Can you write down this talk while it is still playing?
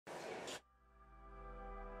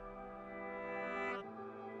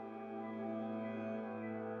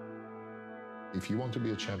If you want to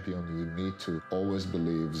be a champion, you need to always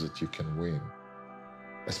believe that you can win,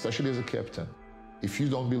 especially as a captain. If you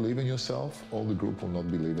don't believe in yourself, all the group will not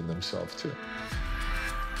believe in themselves too.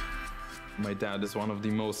 My dad is one of the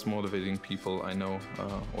most motivating people I know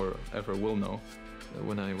or ever will know.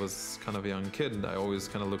 When I was kind of a young kid, I always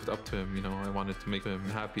kind of looked up to him. You know, I wanted to make him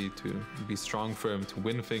happy, to be strong for him, to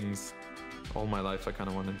win things. All my life, I kind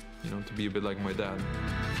of wanted, to be a bit like my dad.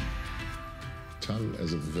 Tal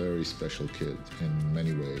is a very special kid in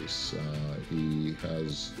many ways. He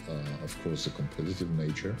has, of course, a competitive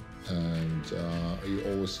nature, and he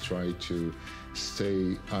always tries to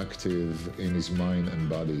stay active in his mind and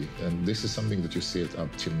body. And this is something that you see it up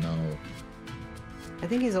till now. I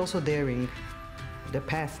think he's also daring. The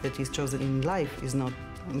path that he's chosen in life is not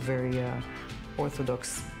very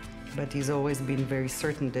orthodox, but he's always been very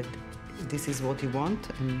certain that this is what he wants,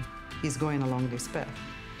 and he's going along this path.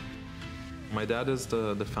 My dad is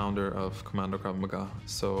the founder of Commando Krav Maga,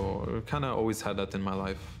 so I kind of always had that in my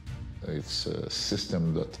life. It's a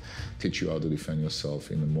system that teaches you how to defend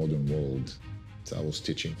yourself in a modern world. I was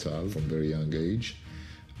teaching Tal from a very young age,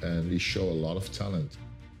 and he showed a lot of talent.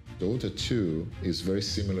 Dota 2 is very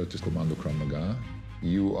similar to Commando Krav Maga.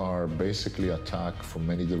 You are basically attacked from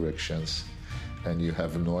many directions, and you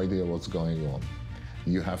have no idea what's going on.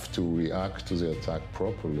 You have to react to the attack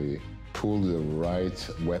properly, pull the right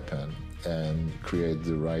weapon, and create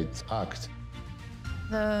the right act.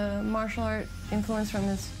 The martial art influence from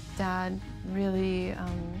his dad really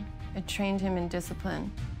it trained him in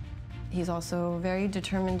discipline. He's also very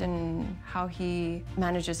determined in how he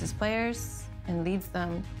manages his players and leads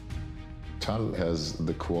them. Tal has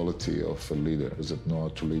the quality of a leader that know how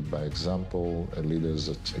to lead by example, a leader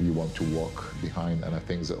that you want to walk behind, and I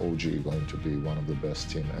think the OG is going to be one of the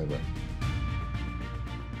best teams ever.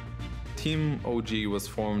 Team OG was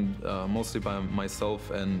formed mostly by myself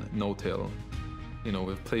and No Tail.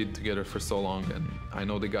 We've played together for so long, and I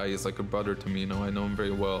know the guy is like a brother to me. I know him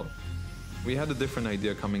very well. We had a different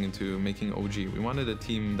idea coming into making OG. We wanted a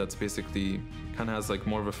team that's basically kind of has like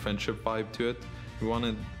more of a friendship vibe to it. We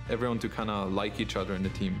wanted everyone to kind of like each other in the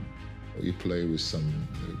team. We play with some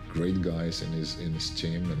great guys in his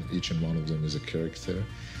team, and each and one of them is a character,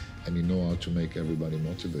 and you know how to make everybody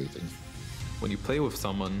motivated. When you play with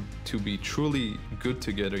someone, to be truly good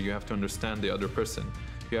together, you have to understand the other person.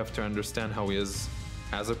 You have to understand how he is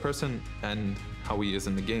as a person and how he is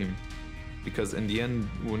in the game. Because in the end,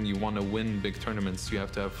 when you want to win big tournaments, you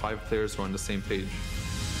have to have 5 players who are on the same page.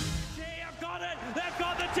 I've got it! They've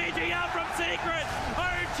got the TG out from Secret!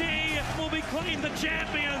 OG will be claiming the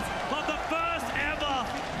champions of the first ever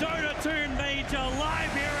Dota 2 Major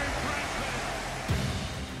live here in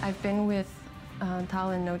Frankfurt. I've been with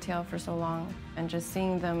Tal and No Tail for so long, and just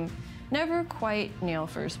seeing them never quite nail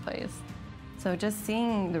first place. So just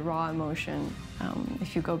seeing the raw emotion,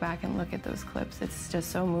 if you go back and look at those clips, it's just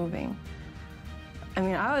so moving. I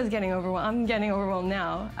mean, I was getting overwhelmed. I'm getting overwhelmed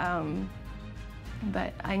now,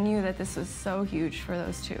 but I knew that this was so huge for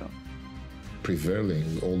those two.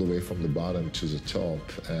 Prevailing all the way from the bottom to the top,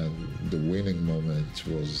 and the winning moment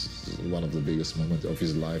was one of the biggest moments of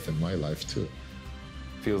his life and my life too.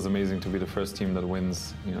 Feels amazing to be the first team that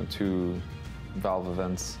wins, 2 Valve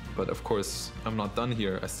events. But of course, I'm not done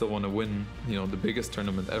here. I still want to win, the biggest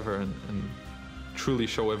tournament ever, and truly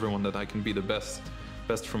show everyone that I can be the best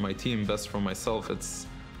for my team, best for myself. It's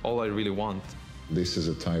all I really want. This is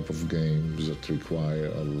a type of game that require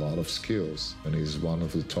a lot of skills, and he's one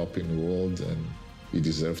of the top in the world, and he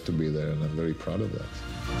deserves to be there, and I'm very proud of that.